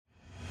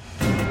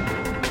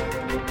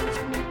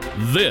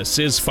This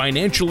is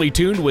Financially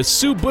Tuned with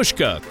Sue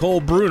Bushka, Cole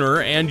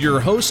Bruner, and your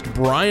host,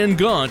 Brian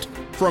Gaunt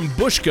from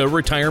Bushka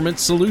Retirement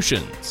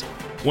Solutions.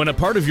 When a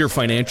part of your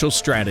financial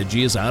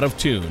strategy is out of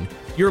tune,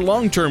 your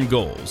long-term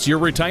goals, your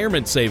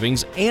retirement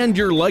savings, and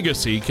your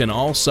legacy can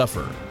all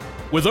suffer.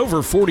 With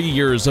over 40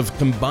 years of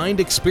combined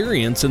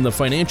experience in the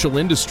financial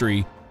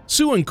industry,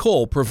 Sue and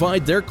Cole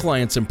provide their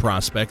clients and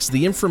prospects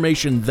the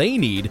information they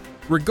need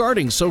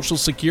regarding Social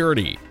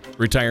Security,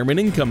 retirement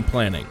income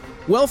planning,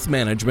 wealth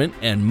management,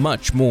 and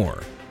much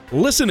more.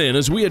 Listen in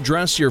as we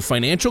address your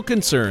financial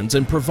concerns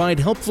and provide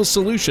helpful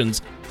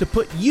solutions to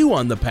put you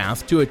on the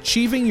path to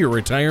achieving your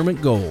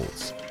retirement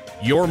goals.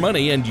 Your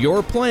money and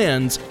your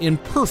plans in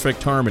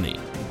perfect harmony.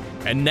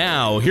 And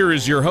now, here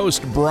is your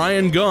host,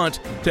 Brian Gaunt,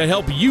 to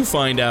help you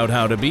find out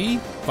how to be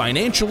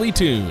financially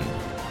tuned.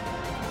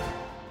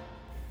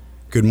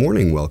 Good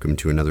morning. Welcome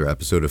to another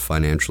episode of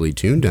Financially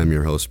Tuned. I'm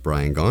your host,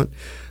 Brian Gaunt.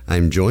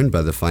 I'm joined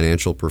by the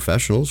financial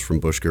professionals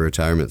from Bushka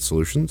Retirement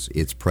Solutions.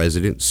 It's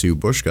President Sue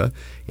Bushka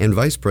and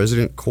Vice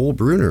President Cole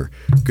Bruner.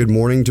 Good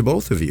morning to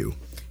both of you.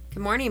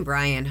 Good morning,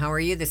 Brian. How are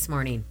you this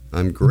morning?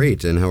 I'm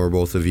great. And how are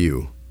both of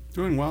you?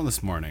 Doing well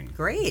this morning.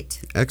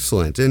 Great.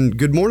 Excellent. And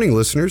good morning,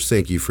 listeners.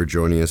 Thank you for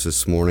joining us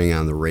this morning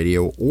on the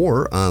radio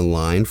or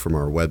online from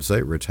our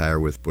website,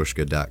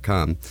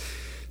 retirewithbushka.com.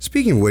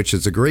 Speaking of which,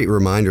 it's a great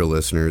reminder,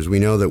 listeners. We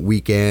know that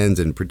weekends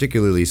and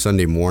particularly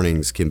Sunday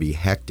mornings can be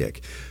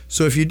hectic.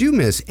 So if you do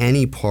miss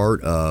any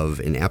part of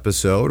an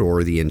episode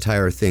or the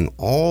entire thing,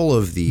 all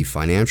of the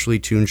Financially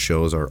Tuned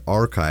shows are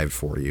archived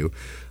for you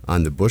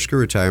on the Bushka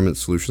Retirement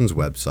Solutions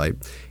website.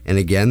 And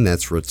again,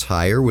 that's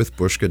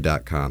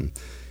retirewithbushka.com.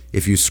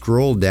 If you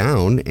scroll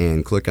down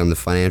and click on the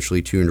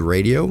Financially Tuned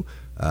radio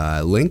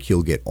link,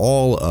 you'll get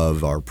all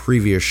of our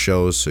previous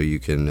shows so you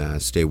can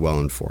stay well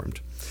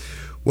informed.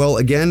 Well,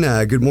 again,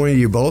 good morning to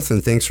you both,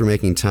 and thanks for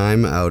making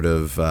time out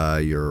of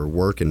your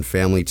work and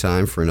family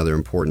time for another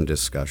important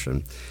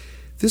discussion.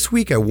 This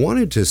week, I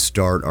wanted to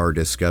start our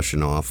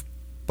discussion off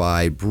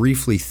by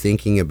briefly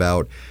thinking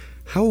about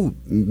how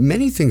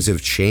many things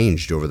have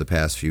changed over the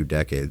past few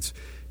decades.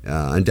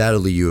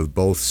 Undoubtedly, you have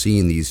both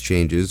seen these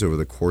changes over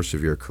the course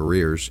of your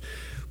careers.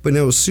 But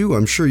now, Sue,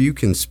 I'm sure you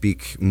can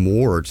speak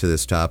more to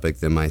this topic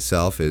than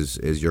myself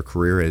as your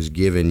career has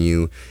given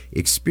you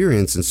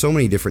experience in so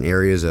many different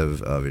areas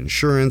of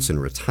insurance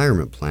and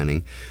retirement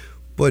planning.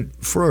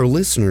 But for our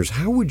listeners,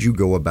 how would you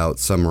go about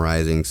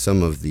summarizing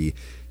some of the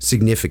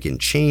significant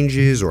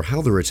changes or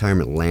how the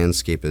retirement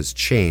landscape has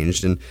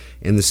changed? And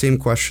the same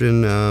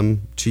question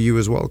to you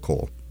as well,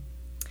 Cole.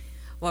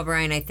 Well,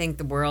 Brian, I think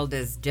the world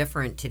is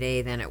different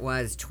today than it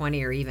was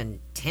 20 or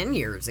even 10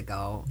 years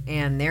ago,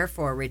 and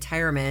therefore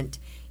retirement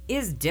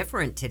is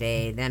different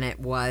today than it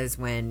was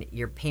when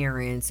your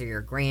parents or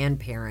your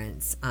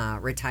grandparents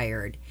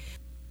retired.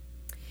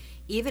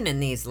 Even in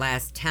these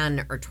last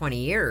 10 or 20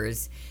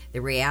 years, the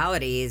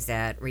realities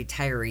that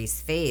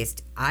retirees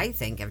faced, I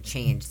think, have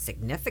changed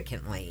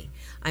significantly.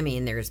 I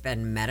mean, there's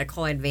been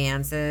medical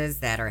advances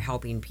that are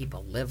helping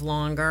people live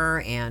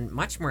longer and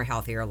much more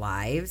healthier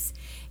lives.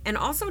 And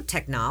also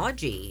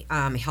technology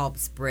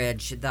helps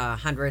bridge the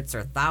hundreds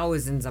or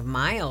thousands of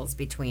miles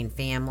between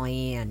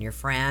family and your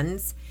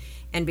friends.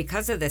 And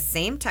because of the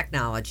same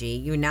technology,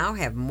 you now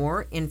have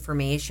more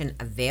information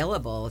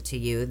available to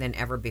you than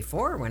ever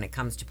before when it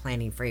comes to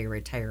planning for your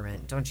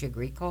retirement. Don't you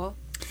agree, Cole?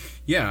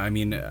 Yeah, I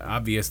mean,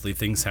 obviously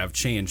things have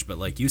changed, but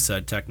like you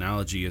said,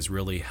 technology has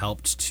really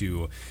helped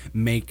to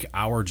make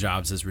our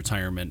jobs as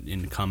retirement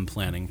income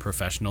planning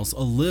professionals a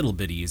little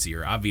bit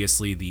easier.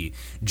 Obviously, the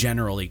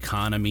general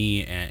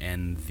economy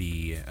and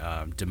the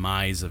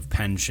demise of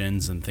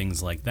pensions and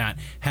things like that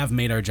have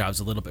made our jobs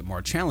a little bit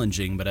more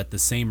challenging, but at the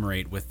same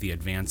rate with the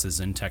advances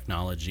in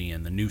technology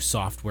and the new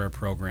software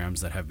programs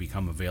that have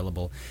become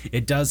available,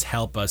 it does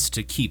help us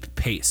to keep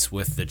pace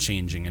with the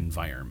changing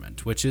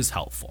environment, which is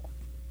helpful.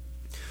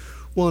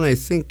 Well, and I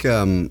think,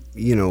 that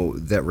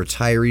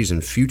retirees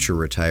and future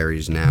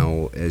retirees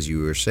now, as you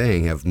were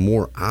saying, have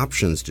more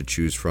options to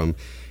choose from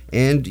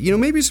and,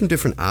 maybe some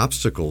different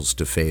obstacles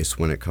to face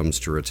when it comes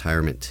to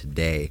retirement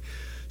today.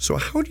 So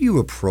how do you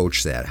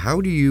approach that?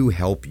 How do you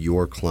help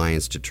your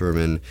clients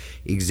determine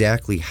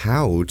exactly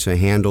how to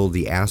handle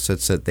the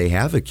assets that they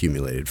have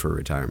accumulated for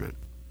retirement?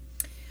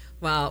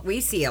 Well, we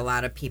see a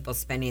lot of people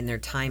spending their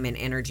time and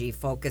energy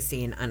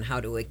focusing on how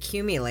to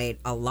accumulate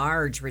a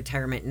large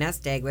retirement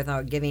nest egg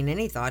without giving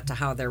any thought to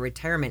how their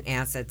retirement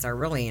assets are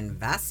really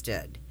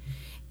invested.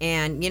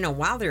 And,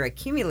 while they're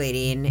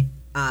accumulating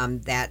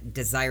that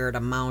desired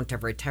amount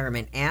of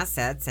retirement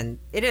assets, and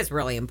it is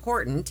really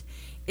important,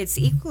 it's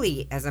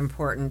equally as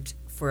important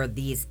for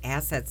these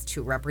assets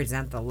to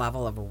represent the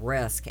level of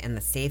risk and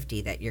the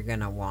safety that you're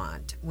going to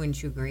want.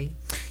 Wouldn't you agree?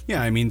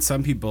 Yeah, I mean,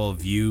 some people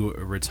view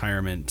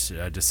retirement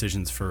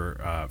decisions for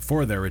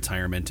their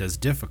retirement as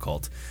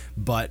difficult,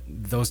 but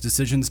those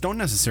decisions don't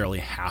necessarily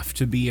have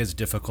to be as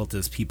difficult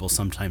as people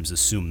sometimes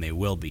assume they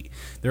will be.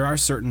 There are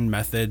certain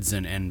methods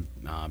and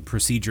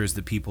procedures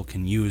that people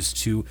can use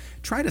to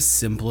try to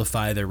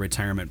simplify their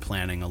retirement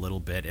planning a little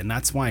bit, and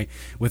that's why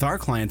with our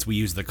clients we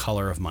use the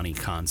color of money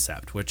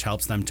concept, which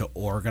helps them to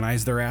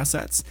organize their their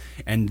assets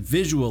and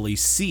visually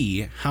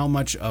see how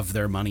much of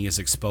their money is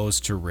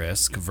exposed to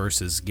risk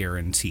versus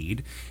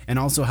guaranteed, and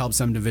also helps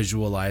them to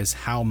visualize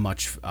how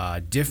much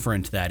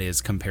different that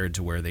is compared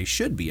to where they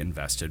should be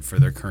invested for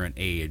their current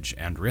age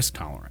and risk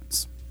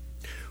tolerance.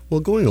 Well,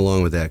 going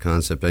along with that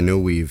concept, I know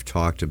we've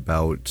talked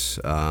about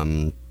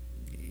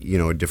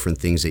different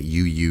things that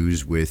you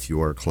use with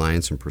your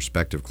clients and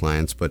prospective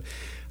clients, but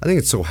I think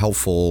it's so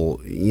helpful,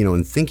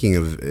 in thinking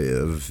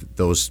of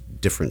those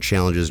different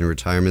challenges in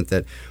retirement,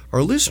 that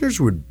our listeners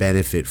would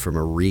benefit from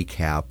a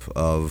recap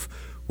of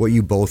what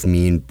you both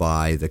mean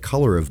by the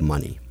color of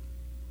money.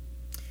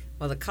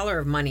 Well, the color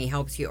of money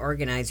helps you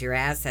organize your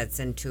assets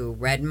into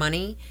red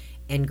money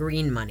and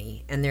green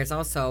money. And there's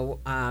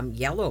also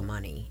yellow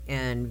money.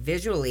 And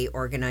visually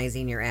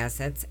organizing your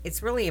assets,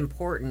 it's really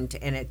important,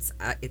 and it's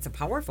a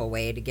powerful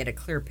way to get a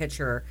clear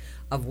picture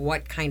of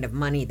what kind of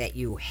money that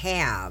you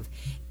have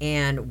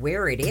and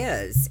where it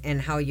is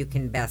and how you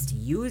can best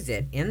use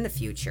it in the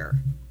future.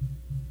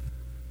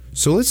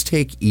 So let's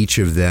take each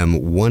of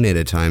them one at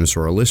a time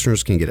so our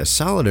listeners can get a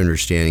solid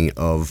understanding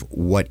of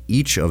what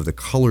each of the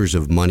colors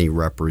of money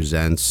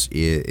represents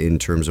in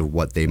terms of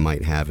what they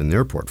might have in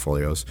their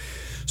portfolios.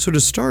 So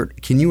to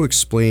start, can you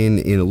explain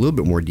in a little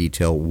bit more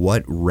detail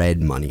what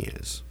red money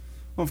is?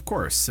 Well, of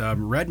course.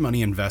 Red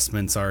money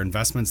investments are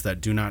investments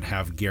that do not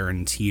have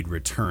guaranteed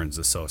returns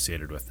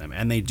associated with them,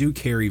 and they do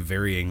carry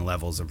varying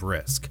levels of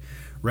risk.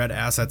 Red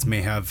assets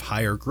may have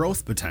higher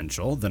growth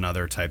potential than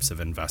other types of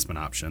investment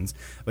options,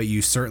 but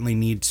you certainly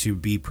need to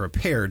be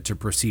prepared to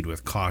proceed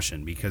with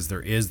caution because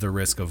there is the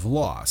risk of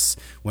loss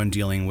when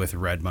dealing with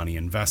red money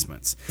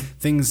investments.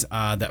 Things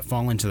that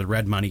fall into the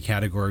red money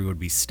category would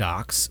be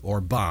stocks or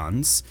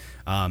bonds,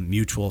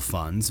 mutual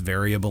funds,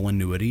 variable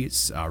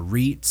annuities,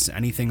 REITs,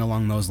 anything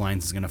along those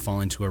lines is going to fall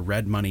into a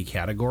red money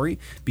category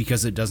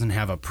because it doesn't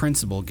have a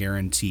principal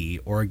guarantee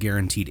or a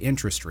guaranteed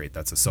interest rate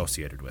that's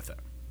associated with it.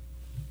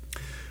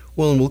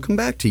 Well, and we'll come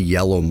back to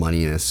yellow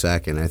money in a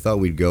second. I thought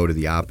we'd go to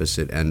the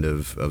opposite end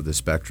of the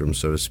spectrum,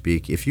 so to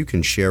speak. If you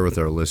can share with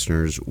our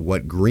listeners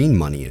what green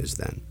money is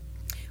then.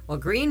 Well,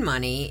 green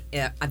money,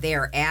 they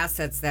are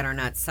assets that are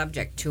not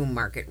subject to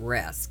market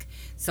risk.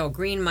 So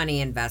green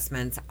money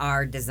investments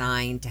are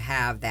designed to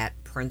have that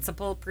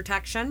principal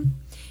protection.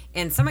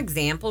 And some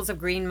examples of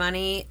green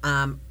money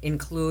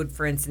include,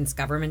 for instance,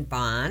 government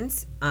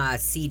bonds,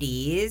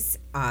 CDs,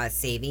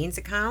 savings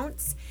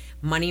accounts,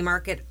 money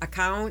market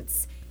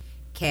accounts,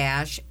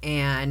 cash,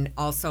 and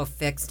also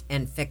fixed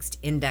and fixed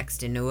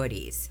indexed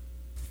annuities.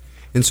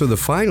 And so the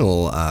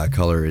final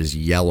color is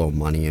yellow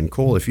money. And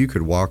Cole, if you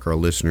could walk our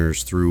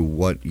listeners through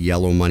what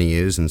yellow money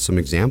is and some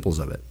examples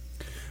of it.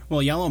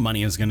 Well, yellow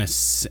money is going to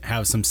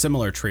have some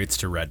similar traits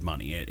to red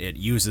money. It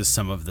uses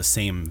some of the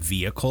same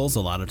vehicles.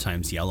 A lot of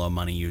times yellow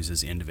money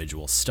uses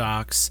individual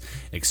stocks,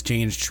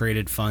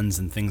 exchange-traded funds,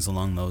 and things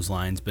along those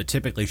lines, but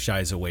typically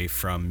shies away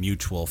from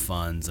mutual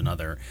funds and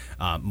other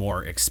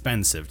more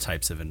expensive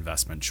types of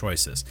investment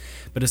choices.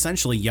 But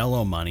essentially,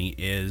 yellow money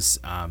is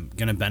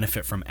going to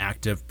benefit from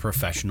active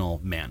professional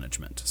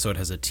management. So it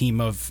has a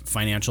team of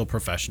financial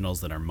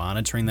professionals that are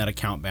monitoring that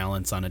account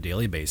balance on a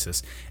daily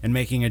basis and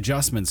making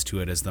adjustments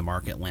to it as the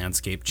market landscape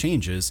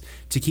changes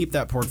to keep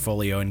that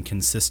portfolio in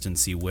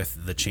consistency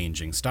with the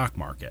changing stock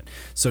market.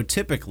 So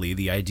typically,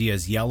 the idea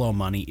is yellow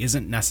money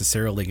isn't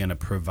necessarily going to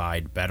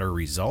provide better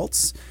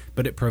results,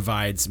 but it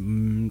provides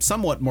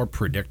somewhat more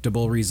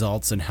predictable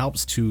results and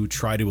helps to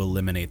try to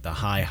eliminate the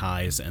high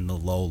highs and the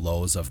low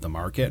lows of the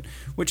market,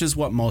 which is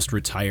what most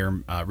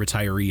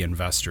retiree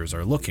investors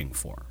are looking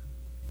for.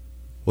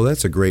 Well,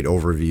 that's a great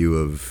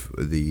overview of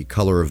the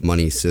color of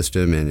money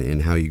system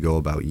and how you go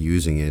about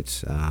using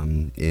it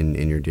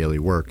in your daily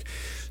work.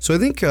 So I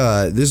think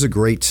this is a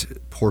great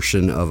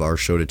portion of our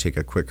show to take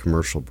a quick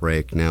commercial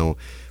break. Now,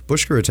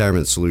 Bushka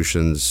Retirement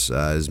Solutions,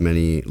 as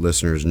many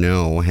listeners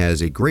know,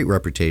 has a great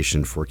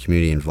reputation for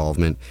community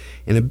involvement,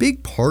 and a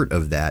big part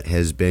of that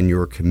has been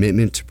your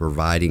commitment to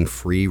providing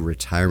free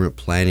retirement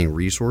planning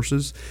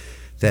resources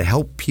that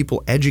help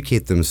people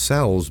educate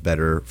themselves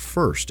better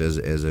first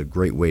as a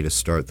great way to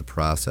start the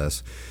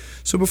process.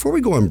 So before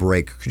we go on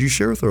break, could you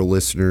share with our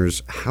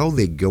listeners how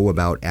they go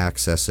about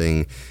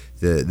accessing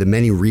the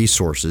many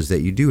resources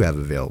that you do have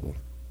available?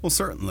 Well,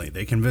 certainly.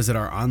 They can visit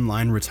our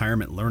online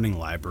retirement learning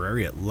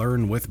library at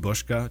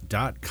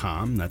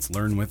learnwithbushka.com. That's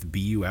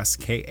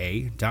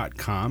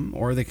learnwithbuska.com.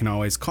 Or they can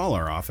always call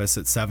our office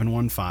at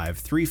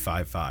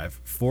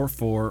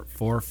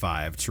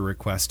 715-355-4445 to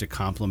request a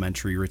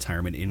complimentary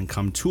retirement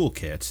income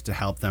toolkit to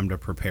help them to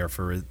prepare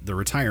for the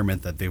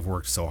retirement that they've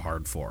worked so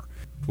hard for.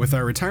 With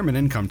our Retirement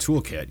Income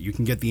Toolkit, you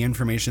can get the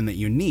information that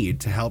you need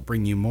to help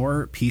bring you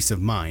more peace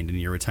of mind in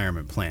your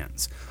retirement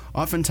plans.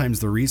 Oftentimes,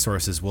 the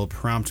resources will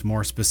prompt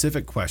more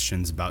specific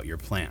questions about your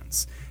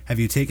plans. Have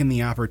you taken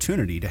the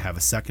opportunity to have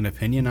a second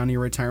opinion on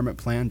your retirement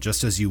plan,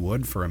 just as you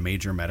would for a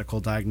major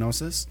medical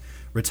diagnosis?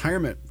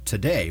 Retirement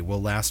today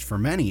will last for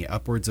many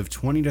upwards of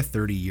 20 to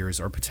 30 years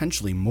or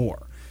potentially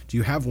more. Do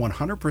you have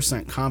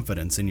 100%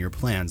 confidence in your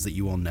plans that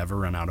you will never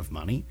run out of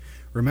money?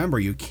 Remember,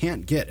 you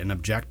can't get an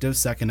objective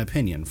second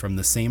opinion from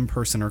the same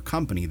person or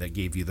company that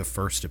gave you the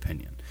first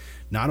opinion.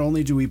 Not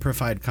only do we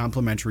provide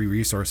complimentary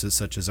resources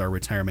such as our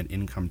Retirement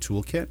Income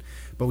Toolkit,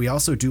 but we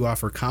also do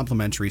offer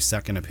complimentary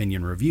second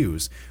opinion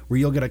reviews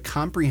where you'll get a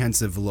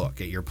comprehensive look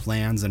at your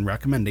plans and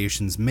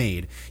recommendations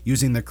made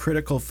using the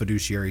critical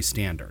fiduciary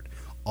standard,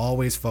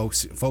 always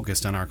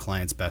focused on our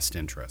client's best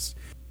interest.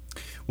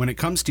 When it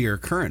comes to your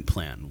current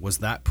plan, was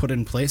that put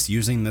in place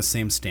using the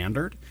same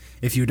standard?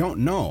 If you don't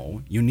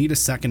know, you need a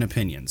second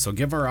opinion, so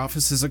give our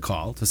offices a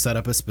call to set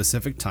up a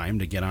specific time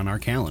to get on our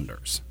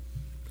calendars.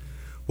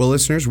 Well,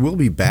 listeners, we'll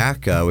be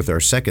back with our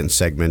second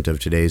segment of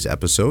today's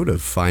episode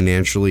of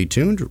Financially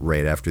Tuned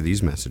right after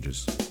these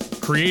messages.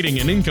 Creating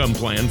an income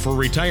plan for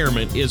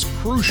retirement is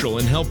crucial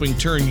in helping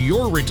turn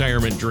your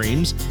retirement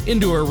dreams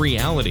into a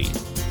reality.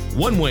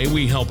 One way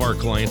we help our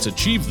clients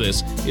achieve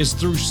this is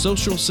through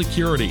Social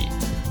Security.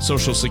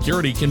 Social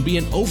Security can be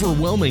an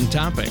overwhelming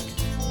topic,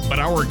 but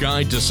our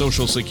guide to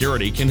Social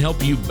Security can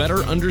help you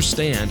better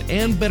understand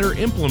and better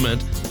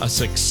implement a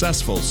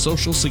successful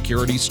Social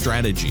Security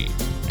strategy.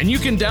 And you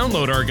can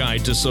download our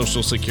guide to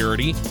Social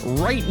Security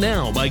right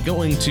now by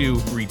going to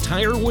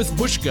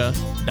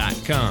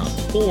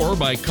retirewithbushka.com or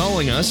by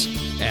calling us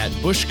at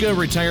Bushka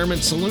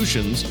Retirement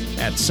Solutions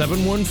at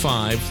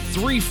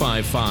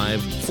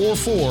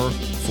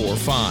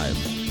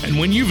 715-355-4445. And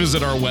when you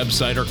visit our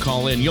website or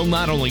call in, you'll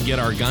not only get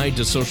our guide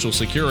to Social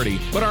Security,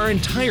 but our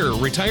entire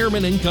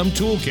Retirement Income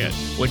Toolkit,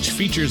 which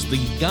features the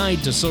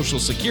guide to Social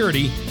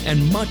Security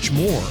and much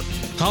more.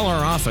 Call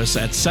our office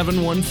at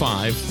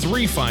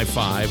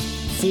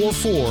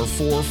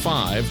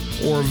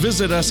 715-355-4445 or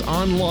visit us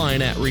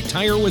online at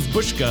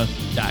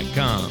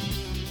retirewithbushka.com.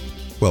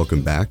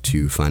 Welcome back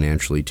to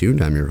Financially Tuned.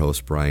 I'm your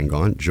host, Brian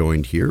Gaunt,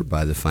 joined here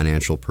by the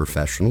financial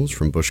professionals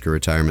from Bushka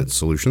Retirement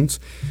Solutions,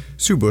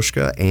 Sue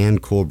Bushka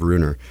and Cole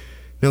Bruner.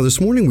 Now, this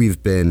morning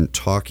we've been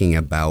talking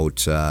about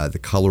the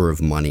color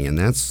of money, and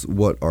that's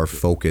what our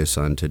focus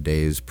on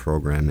today's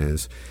program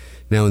is.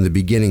 Now, in the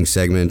beginning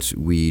segment,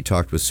 we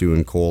talked with Sue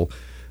and Cole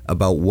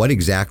about what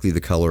exactly the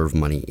color of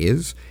money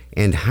is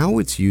and how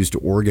it's used to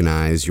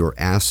organize your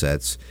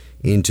assets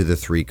into the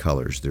three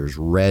colors. There's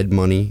red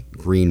money,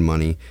 green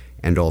money,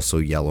 and also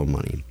yellow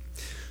money.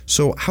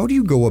 So how do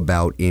you go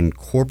about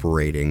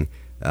incorporating,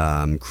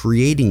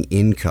 creating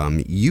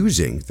income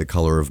using the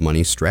color of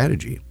money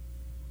strategy?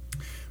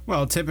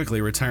 Well, typically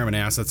retirement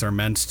assets are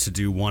meant to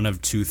do one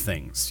of two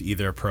things,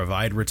 either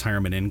provide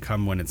retirement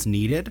income when it's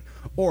needed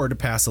or to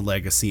pass a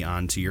legacy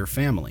on to your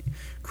family.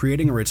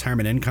 Creating a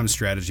retirement income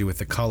strategy with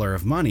the color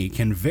of money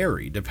can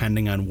vary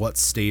depending on what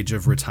stage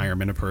of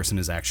retirement a person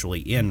is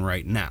actually in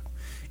right now.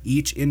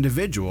 Each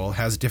individual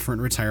has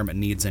different retirement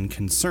needs and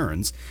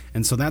concerns,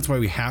 and so that's why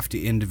we have to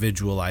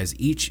individualize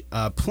each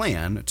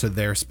plan to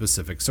their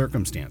specific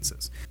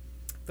circumstances.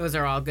 Those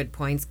are all good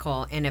points,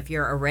 Cole. And if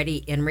you're already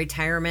in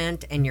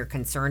retirement and you're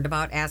concerned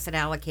about asset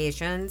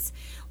allocations,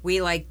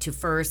 we like to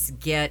first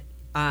get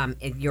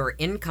your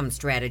income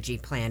strategy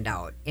planned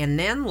out and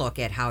then look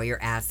at how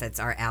your assets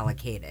are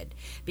allocated.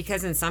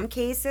 Because in some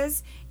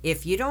cases,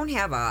 if you don't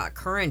have a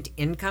current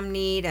income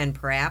need and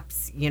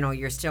perhaps,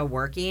 you're still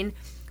working,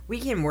 we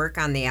can work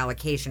on the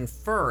allocation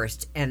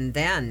first and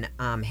then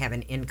have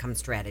an income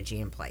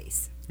strategy in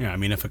place. Yeah, I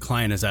mean, if a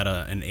client is at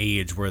an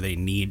age where they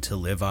need to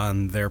live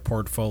on their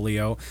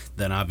portfolio,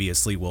 then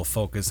obviously we'll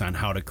focus on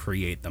how to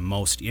create the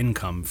most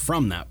income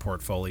from that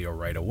portfolio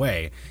right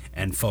away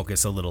and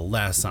focus a little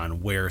less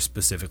on where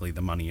specifically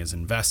the money is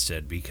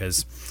invested.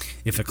 Because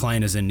if a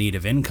client is in need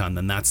of income,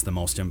 then that's the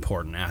most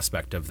important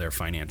aspect of their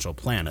financial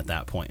plan at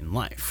that point in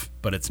life.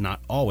 But it's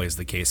not always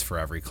the case for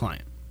every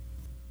client.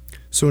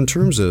 So in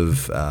terms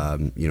of,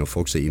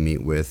 folks that you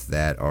meet with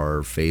that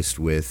are faced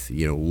with,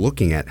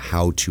 looking at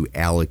how to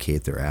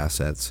allocate their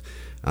assets,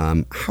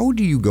 how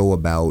do you go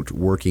about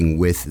working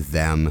with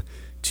them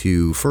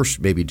to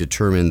first maybe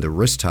determine the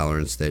risk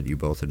tolerance that you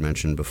both had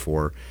mentioned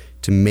before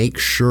to make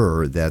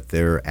sure that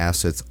their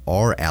assets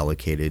are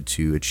allocated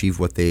to achieve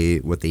what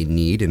they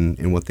need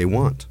and what they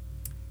want?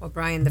 Well,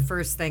 Brian, the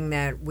first thing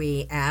that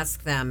we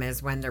ask them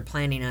is when they're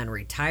planning on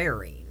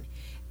retiring,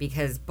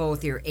 because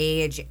both your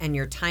age and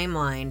your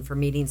timeline for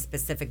meeting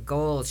specific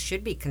goals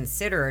should be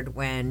considered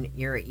when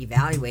you're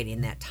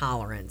evaluating that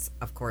tolerance,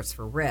 of course,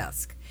 for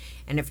risk.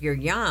 And if you're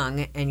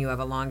young and you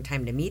have a long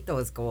time to meet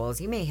those goals,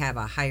 you may have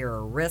a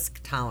higher risk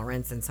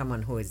tolerance than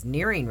someone who is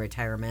nearing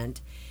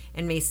retirement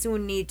and may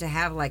soon need to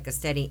have like a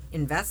steady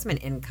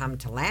investment income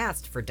to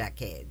last for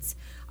decades.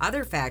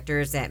 Other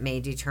factors that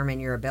may determine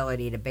your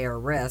ability to bear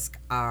risk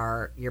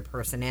are your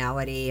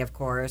personality, of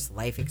course,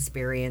 life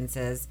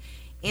experiences,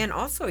 and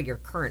also your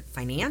current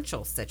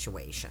financial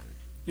situation.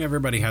 Yeah,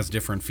 everybody has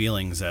different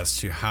feelings as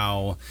to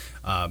how,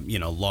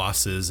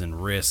 losses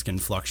and risk and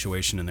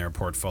fluctuation in their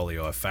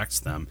portfolio affects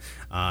them.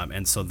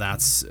 And so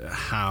that's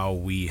how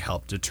we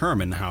help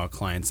determine how a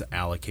client's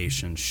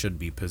allocation should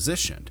be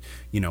positioned.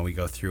 We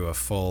go through a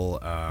full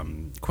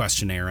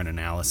questionnaire and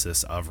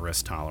analysis of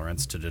risk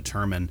tolerance to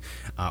determine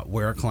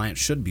where a client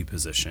should be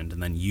positioned,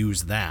 and then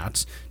use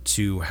that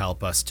to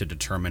help us to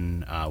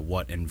determine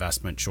what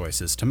investment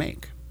choices to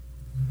make.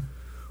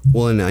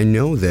 Well, and I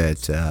know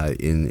that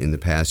in the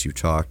past you've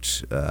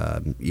talked,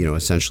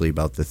 essentially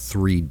about the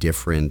three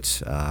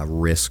different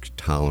risk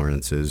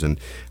tolerances, and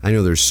I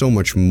know there's so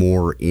much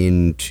more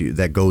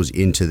that goes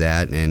into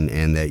that,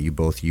 and that you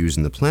both use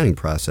in the planning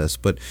process.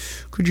 But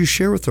could you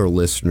share with our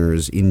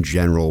listeners in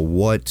general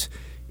what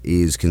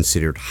is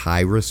considered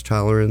high risk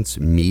tolerance,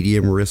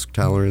 medium risk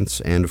tolerance,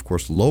 and of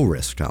course low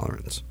risk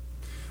tolerance?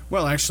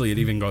 Well, actually, it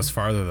even goes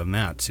farther than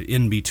that,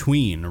 in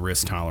between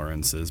risk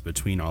tolerances,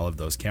 between all of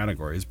those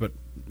categories. But,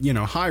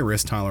 high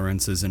risk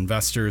tolerances,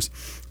 investors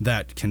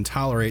that can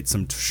tolerate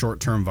some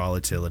short-term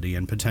volatility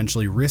and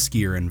potentially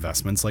riskier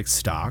investments like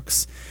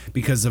stocks,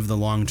 because of the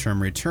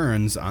long-term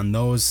returns on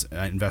those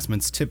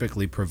investments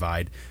typically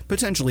provide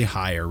potentially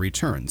higher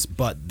returns.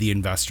 But the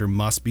investor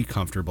must be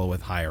comfortable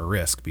with higher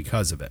risk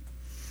because of it.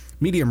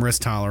 Medium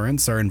risk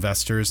tolerance are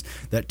investors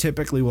that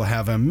typically will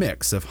have a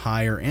mix of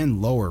higher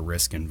and lower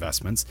risk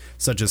investments,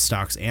 such as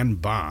stocks and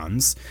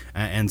bonds,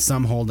 and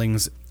some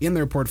holdings in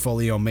their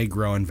portfolio may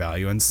grow in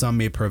value, and some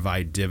may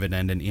provide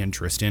dividend and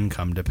interest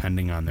income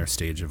depending on their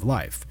stage of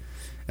life.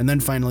 And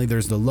then finally,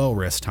 there's the low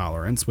risk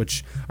tolerance,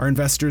 which are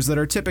investors that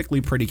are typically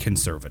pretty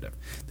conservative.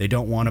 They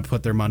don't want to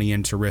put their money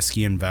into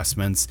risky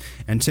investments,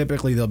 and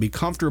typically they'll be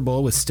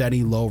comfortable with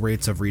steady low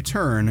rates of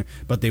return,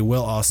 but they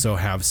will also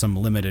have some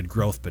limited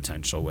growth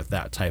potential with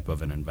that type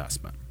of an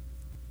investment.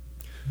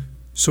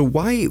 So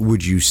why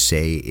would you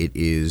say it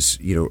is,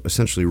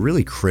 essentially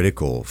really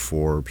critical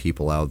for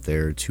people out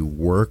there to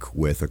work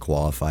with a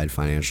qualified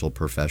financial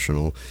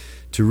professional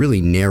to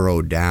really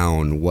narrow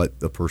down what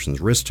the person's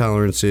risk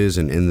tolerance is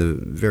and the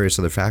various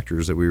other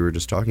factors that we were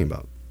just talking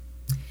about?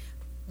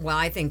 Well,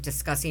 I think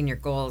discussing your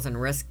goals and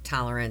risk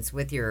tolerance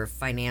with your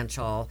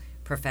financial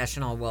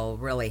professional will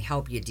really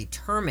help you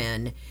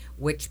determine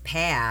which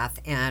path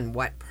and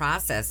what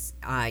process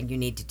you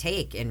need to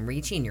take in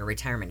reaching your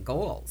retirement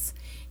goals.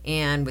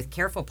 And with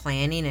careful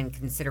planning and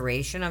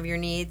consideration of your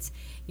needs,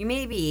 you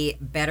may be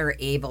better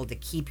able to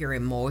keep your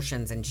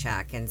emotions in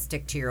check and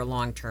stick to your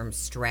long-term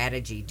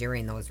strategy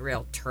during those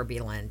real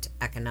turbulent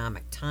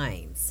economic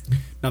times.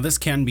 Now, this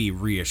can be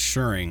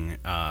reassuring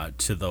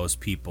to those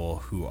people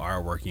who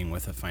are working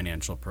with a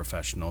financial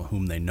professional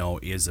whom they know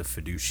is a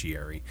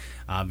fiduciary.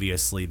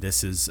 Obviously,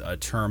 this is a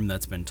term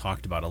that's been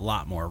talked about a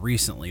lot more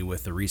recently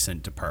with the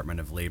recent Department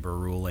of Labor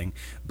ruling.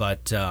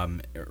 But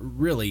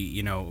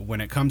really,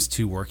 when it comes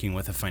to working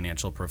with a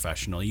financial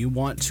professional, you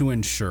want to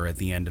ensure at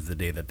the end of the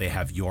day that they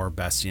have your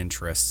best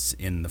interests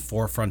in the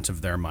forefront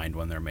of their mind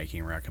when they're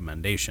making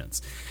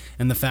recommendations.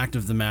 And the fact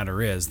of the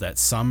matter is that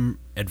some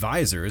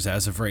advisors,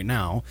 as of right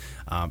now,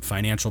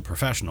 financial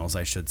professionals,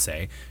 I should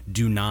say,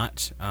 do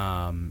not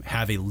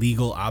have a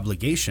legal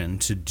obligation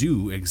to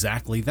do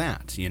exactly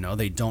that.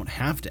 They don't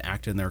have to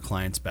act in their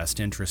client's best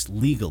interest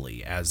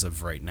legally as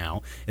of right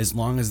now, as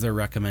long as their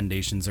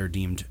recommendations are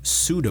deemed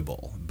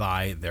suitable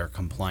by their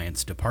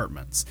compliance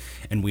departments.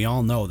 And we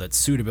all know that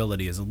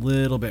suitability is a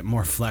little bit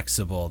more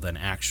flexible than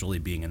actually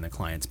being in the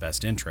client's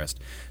best interest.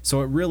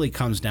 So it really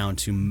comes down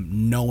to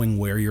knowing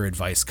where your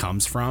advice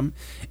comes from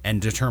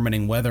and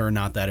determining whether or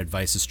not that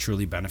advice is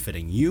truly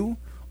benefiting you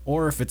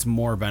or if it's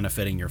more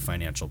benefiting your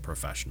financial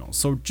professional.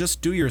 So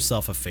just do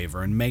yourself a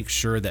favor and make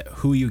sure that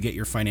who you get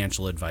your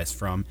financial advice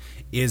from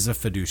is a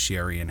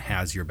fiduciary and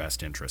has your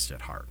best interest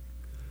at heart.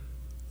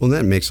 Well,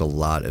 that makes a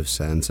lot of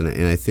sense, and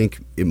I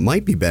think it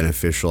might be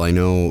beneficial. I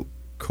know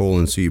Cole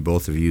and Sue, you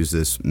both have used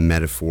this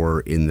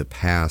metaphor in the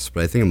past,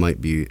 but I think it might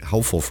be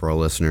helpful for our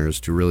listeners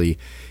to really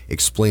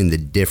explain the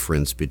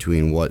difference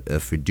between what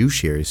a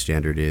fiduciary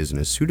standard is and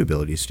a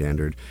suitability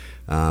standard.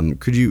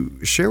 Could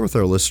you share with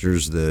our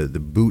listeners the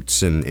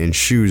boots and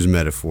shoes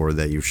metaphor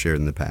that you've shared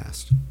in the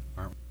past?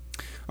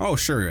 Oh,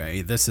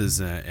 sure. This is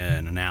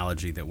an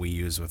analogy that we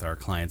use with our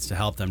clients to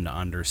help them to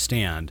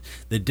understand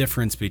the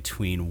difference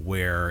between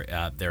where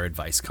their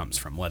advice comes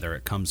from, whether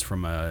it comes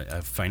from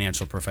a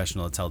financial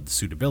professional that's held to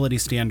suitability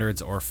standards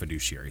or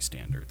fiduciary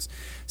standards.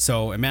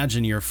 So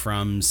imagine you're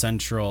from Southern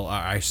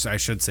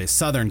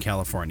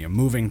California,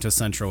 moving to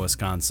central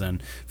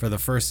Wisconsin for the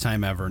first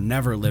time ever,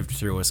 never lived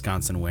through a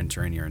Wisconsin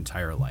winter in your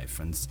entire life.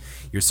 And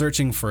you're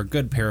searching for a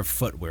good pair of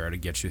footwear to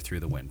get you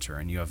through the winter.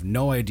 And you have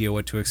no idea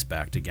what to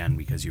expect, again,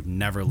 because you've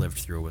never lived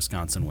through a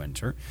Wisconsin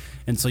winter.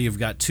 And so you've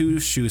got two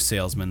shoe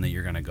salesmen that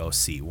you're going to go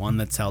see, one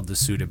that's held to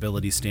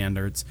suitability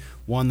standards,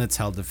 one that's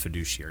held to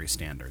fiduciary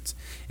standards.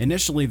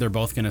 Initially, they're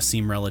both going to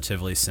seem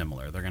relatively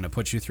similar. They're going to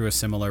put you through a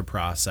similar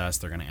process.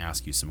 They're going to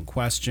ask you some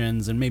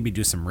questions and maybe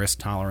do some risk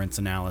tolerance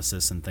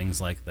analysis and things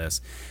like this.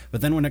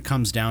 But then when it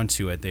comes down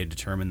to it, they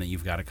determine that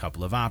you've got a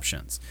couple of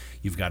options.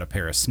 You've got a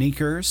pair of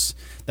sneakers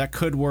that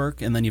could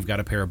work, and then you've got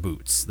a pair of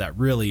boots that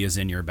really is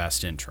in your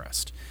best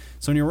interest.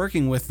 So when you're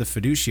working with the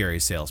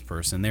fiduciary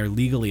salesperson, they're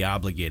legally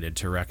obligated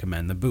to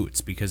recommend the boots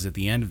because at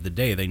the end of the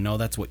day, they know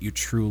that's what you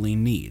truly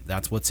need.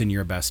 That's what's in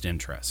your best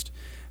interest.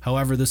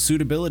 However, the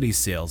suitability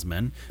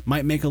salesman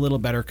might make a little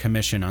better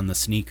commission on the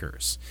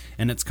sneakers,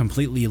 and it's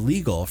completely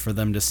legal for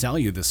them to sell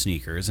you the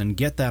sneakers and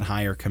get that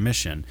higher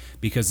commission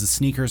because the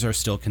sneakers are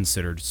still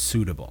considered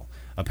suitable.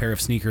 A pair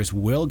of sneakers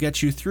will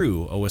get you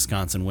through a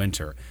Wisconsin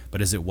winter,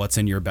 but is it what's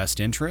in your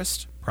best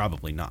interest?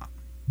 Probably not.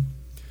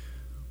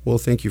 Well,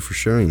 thank you for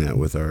sharing that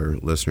with our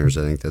listeners.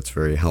 I think that's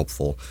very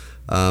helpful.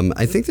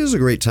 I think this is a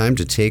great time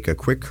to take a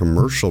quick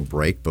commercial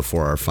break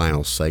before our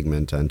final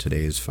segment on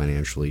today's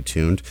Financially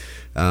Tuned.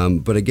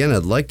 But again,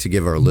 I'd like to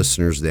give our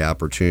listeners the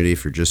opportunity,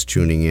 if you're just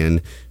tuning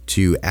in,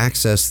 to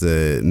access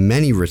the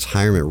many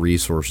retirement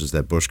resources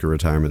that Bushka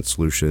Retirement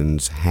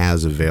Solutions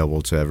has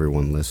available to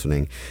everyone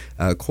listening.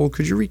 Cole,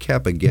 could you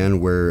recap again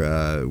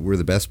where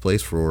the best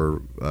place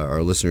for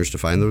our listeners to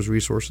find those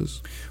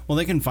resources? Well,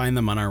 they can find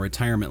them on our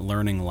Retirement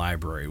Learning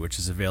Library, which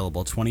is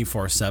available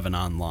 24/7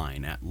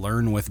 online at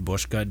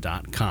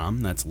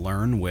learnwithbushka.com. That's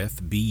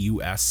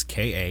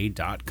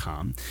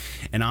learnwithbuska.com.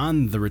 And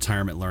on the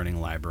Retirement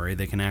Learning Library,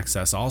 they can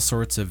access all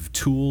sorts of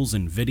tools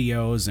and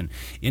videos and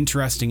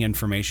interesting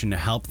information to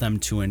help them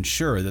to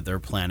ensure that they're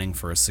planning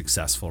for a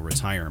successful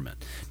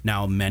retirement.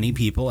 Now, many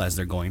people, as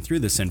they're going through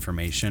this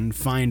information,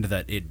 find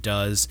that it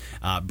does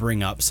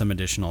bring up some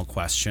additional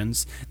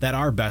questions that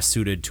are best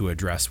suited to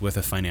address with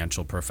a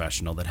financial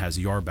professional that has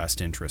your best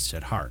interest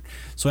at heart.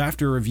 So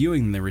after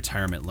reviewing the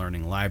Retirement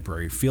Learning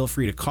Library, feel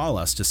free to call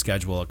us to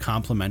schedule a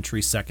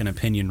complimentary second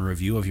opinion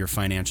review of your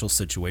financial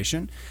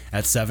situation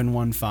at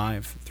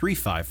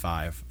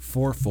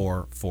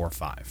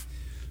 715-355-4445.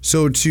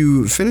 So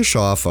to finish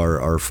off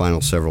our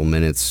final several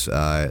minutes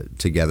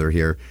together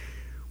here,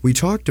 we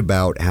talked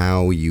about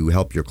how you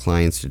help your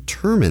clients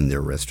determine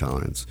their risk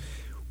tolerance.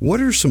 What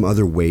are some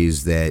other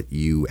ways that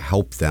you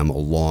help them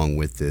along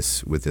with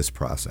this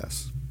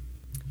process?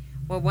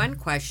 Well, one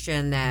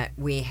question that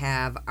we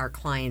have our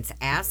clients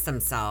ask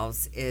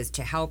themselves is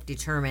to help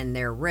determine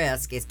their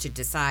risk is to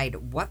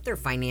decide what their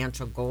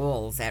financial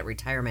goals at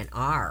retirement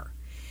are.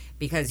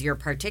 Because your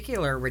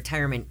particular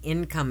retirement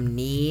income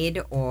need,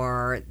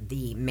 or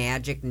the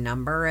magic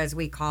number as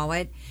we call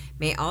it,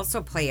 may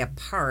also play a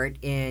part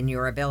in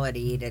your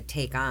ability to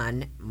take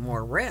on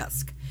more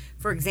risk.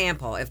 For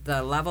example, if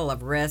the level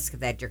of risk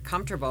that you're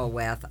comfortable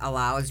with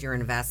allows your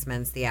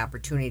investments the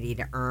opportunity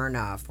to earn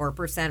a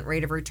 4%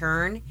 rate of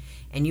return,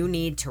 and you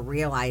need to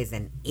realize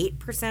an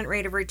 8%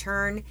 rate of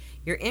return,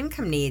 your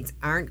income needs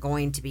aren't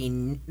going to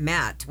be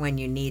met when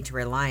you need to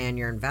rely on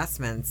your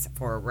investments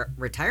for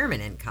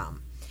retirement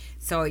income.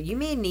 So you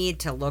may need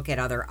to look at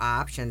other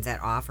options that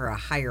offer a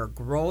higher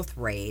growth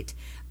rate,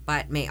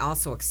 but may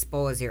also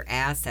expose your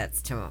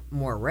assets to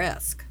more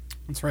risk.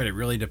 That's right. It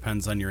really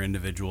depends on your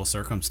individual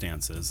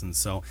circumstances. And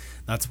so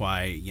that's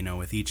why,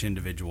 with each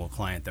individual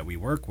client that we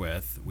work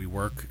with, we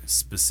work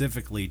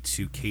specifically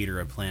to cater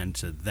a plan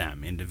to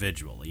them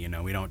individually.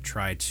 We don't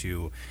try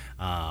to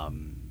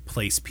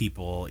place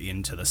people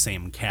into the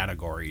same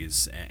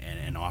categories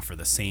and offer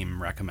the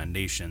same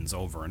recommendations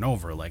over and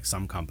over like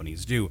some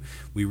companies do.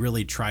 We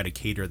really try to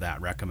cater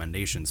that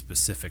recommendation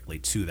specifically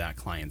to that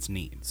client's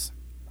needs.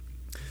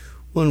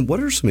 Well, and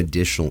what are some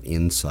additional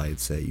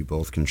insights that you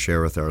both can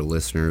share with our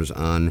listeners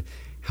on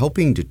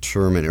helping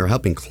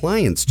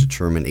clients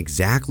determine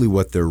exactly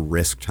what their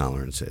risk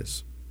tolerance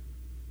is?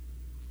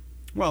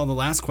 Well, the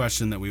last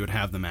question that we would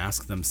have them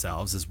ask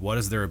themselves is, what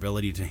is their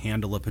ability to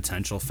handle a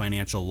potential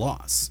financial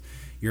loss?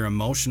 Your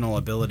emotional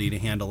ability to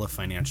handle a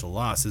financial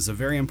loss is a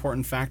very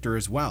important factor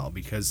as well,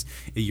 because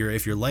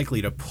if you're likely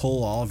to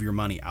pull all of your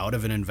money out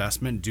of an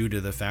investment due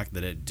to the fact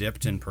that it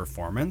dipped in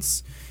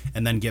performance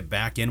and then get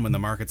back in when the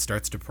market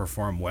starts to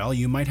perform well,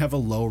 you might have a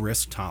low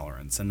risk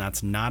tolerance, and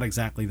that's not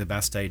exactly the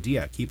best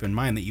idea. Keep in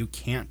mind that you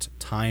can't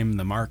time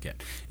the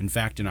market. In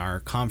fact, in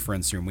our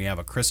conference room, we have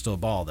a crystal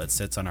ball that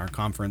sits on our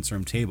conference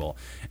room table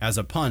as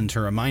a pun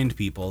to remind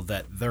people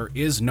that there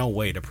is no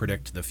way to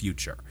predict the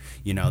future.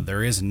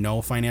 There is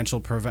no financial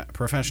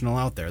professional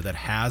out there that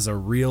has a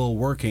real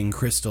working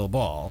crystal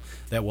ball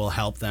that will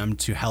help them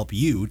to help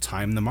you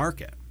time the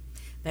market.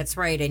 That's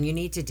right, and you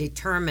need to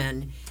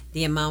determine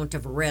the amount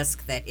of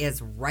risk that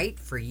is right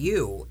for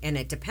you, and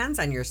it depends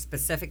on your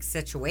specific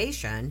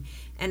situation,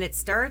 and it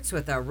starts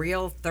with a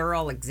real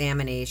thorough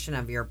examination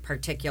of your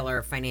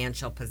particular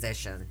financial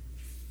position.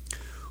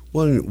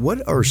 Well,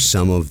 what are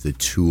some of the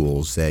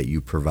tools that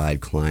you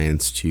provide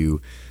clients to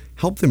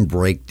help them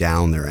break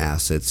down their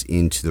assets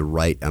into the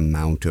right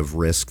amount of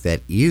risk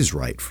that is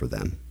right for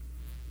them?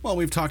 Well,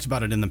 we've talked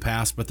about it in the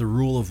past, but the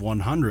rule of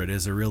 100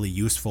 is a really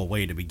useful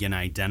way to begin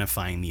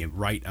identifying the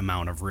right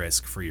amount of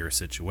risk for your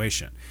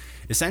situation.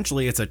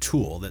 Essentially, it's a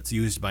tool that's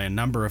used by a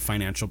number of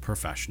financial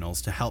professionals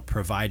to help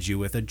provide you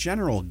with a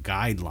general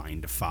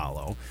guideline to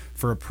follow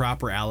for a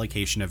proper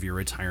allocation of your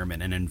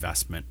retirement and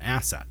investment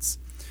assets.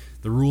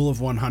 The rule of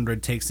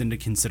 100 takes into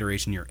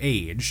consideration your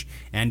age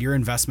and your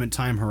investment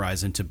time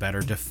horizon to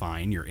better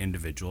define your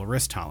individual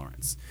risk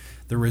tolerance.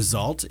 The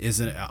result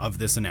of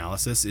this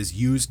analysis is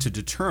used to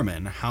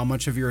determine how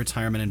much of your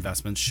retirement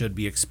investments should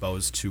be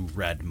exposed to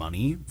red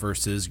money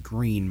versus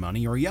green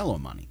money or yellow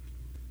money.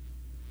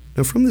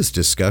 Now, from this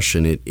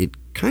discussion,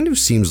 it kind of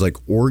seems like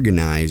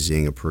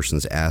organizing a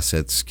person's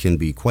assets can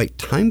be quite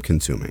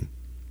time-consuming.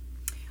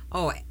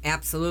 Oh,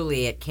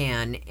 absolutely it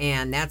can.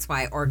 And that's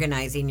why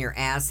organizing your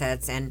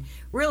assets and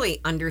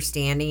really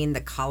understanding the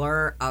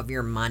color of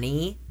your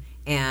money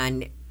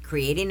and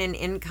creating an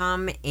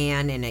income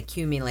and an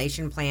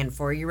accumulation plan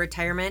for your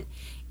retirement,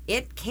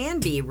 it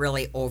can be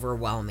really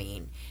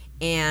overwhelming.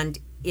 And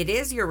it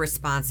is your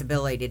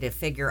responsibility to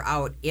figure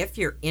out if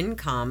your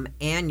income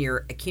and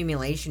your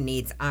accumulation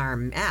needs are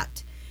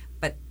met.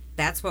 But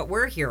that's what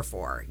we're here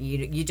for.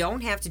 You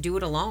don't have to do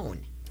it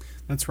alone.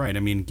 That's right. I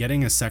mean,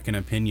 getting a second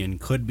opinion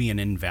could be an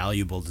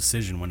invaluable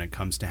decision when it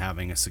comes to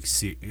having a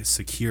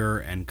secure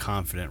and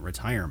confident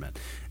retirement.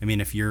 I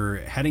mean, if you're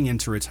heading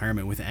into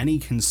retirement with any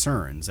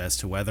concerns as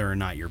to whether or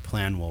not your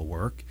plan will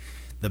work,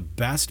 the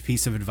best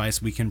piece of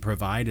advice we can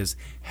provide is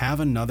have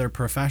another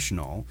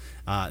professional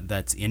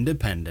that's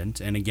independent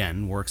and,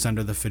 again, works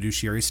under the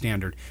fiduciary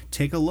standard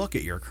take a look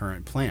at your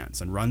current plans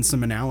and run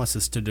some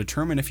analysis to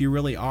determine if you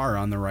really are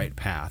on the right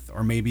path,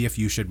 or maybe if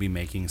you should be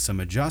making some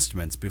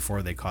adjustments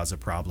before they cause a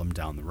problem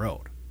down the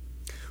road.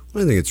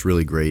 Well, I think it's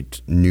really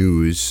great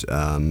news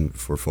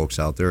for folks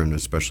out there, and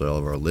especially all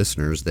of our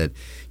listeners, that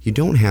you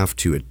don't have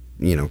to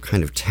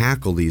kind of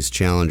tackle these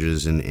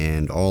challenges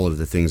and all of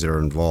the things that are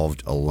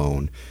involved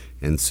alone.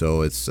 And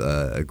so it's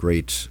a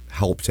great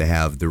help to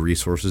have the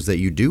resources that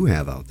you do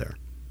have out there.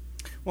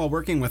 Well,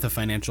 working with a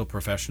financial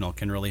professional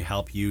can really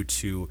help you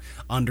to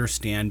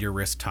understand your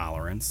risk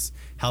tolerance,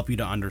 help you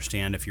to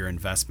understand if your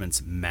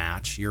investments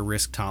match your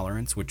risk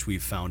tolerance, which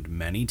we've found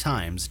many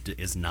times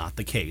is not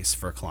the case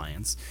for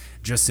clients,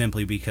 just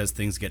simply because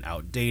things get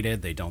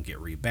outdated, they don't get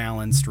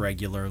rebalanced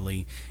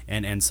regularly,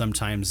 and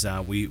sometimes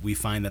we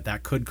find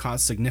that could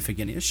cause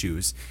significant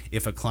issues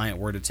if a client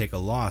were to take a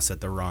loss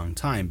at the wrong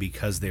time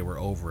because they were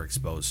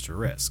overexposed to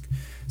risk.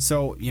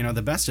 So,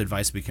 the best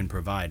advice we can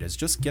provide is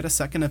just get a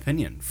second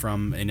opinion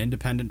from an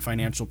independent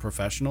financial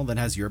professional that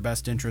has your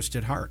best interest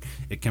at heart.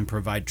 It can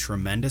provide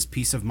tremendous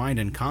peace of mind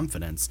and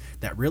confidence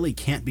that really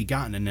can't be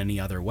gotten in any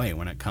other way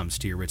when it comes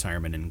to your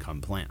retirement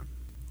income plan.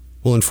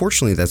 Well,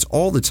 unfortunately, that's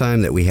all the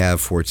time that we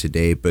have for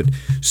today. But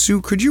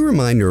Sue, could you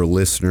remind our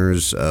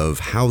listeners of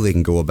how they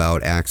can go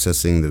about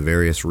accessing the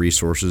various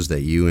resources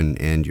that you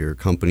and your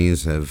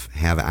companies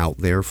have out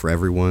there for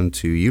everyone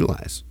to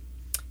utilize?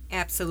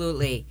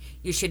 Absolutely.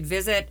 You should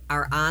visit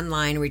our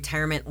online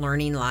retirement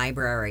learning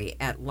library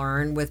at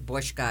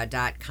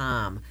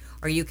learnwithbushka.com,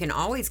 or you can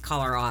always call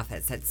our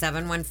office at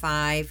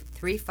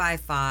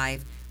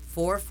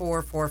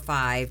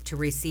 715-355-4445 to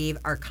receive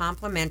our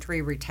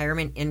complimentary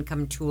retirement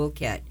income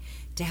toolkit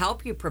to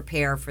help you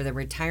prepare for the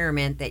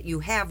retirement that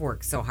you have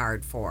worked so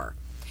hard for.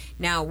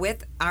 Now,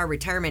 with our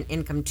retirement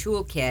income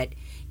toolkit,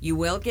 you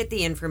will get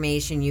the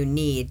information you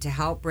need to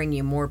help bring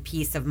you more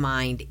peace of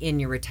mind in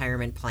your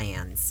retirement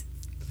plans.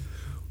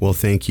 Well,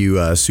 thank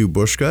you, Sue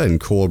Bushka and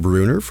Cole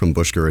Bruner from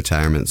Bushka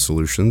Retirement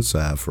Solutions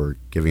for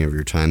giving of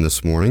your time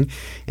this morning.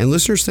 And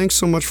listeners, thanks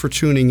so much for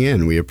tuning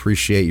in. We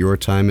appreciate your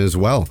time as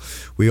well.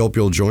 We hope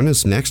you'll join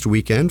us next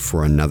weekend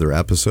for another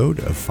episode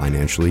of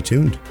Financially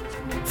Tuned.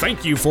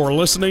 Thank you for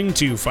listening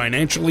to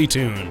Financially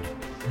Tuned.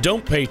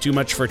 Don't pay too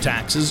much for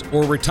taxes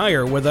or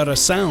retire without a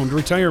sound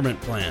retirement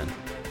plan.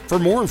 For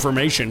more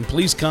information,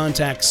 please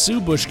contact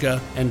Sue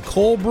Bushka and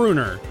Cole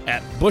Bruner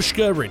at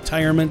Bushka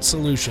Retirement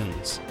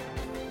Solutions.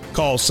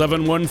 Call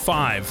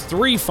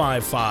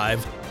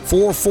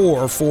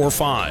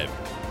 715-355-4445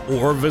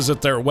 or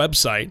visit their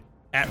website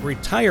at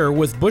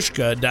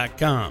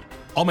retirewithbushka.com.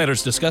 All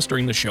matters discussed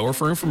during the show are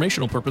for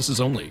informational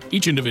purposes only.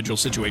 Each individual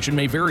situation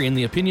may vary, and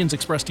the opinions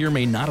expressed here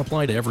may not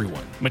apply to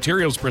everyone.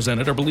 Materials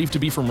presented are believed to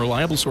be from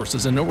reliable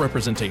sources, and no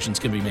representations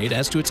can be made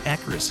as to its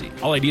accuracy.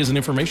 All ideas and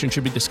information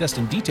should be discussed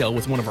in detail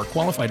with one of our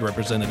qualified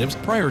representatives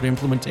prior to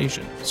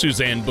implementation.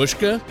 Suzanne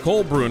Bushka,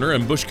 Cole Bruner,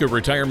 and Bushka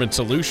Retirement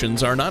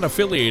Solutions are not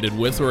affiliated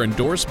with or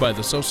endorsed by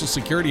the Social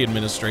Security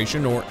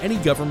Administration or any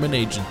government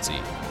agency.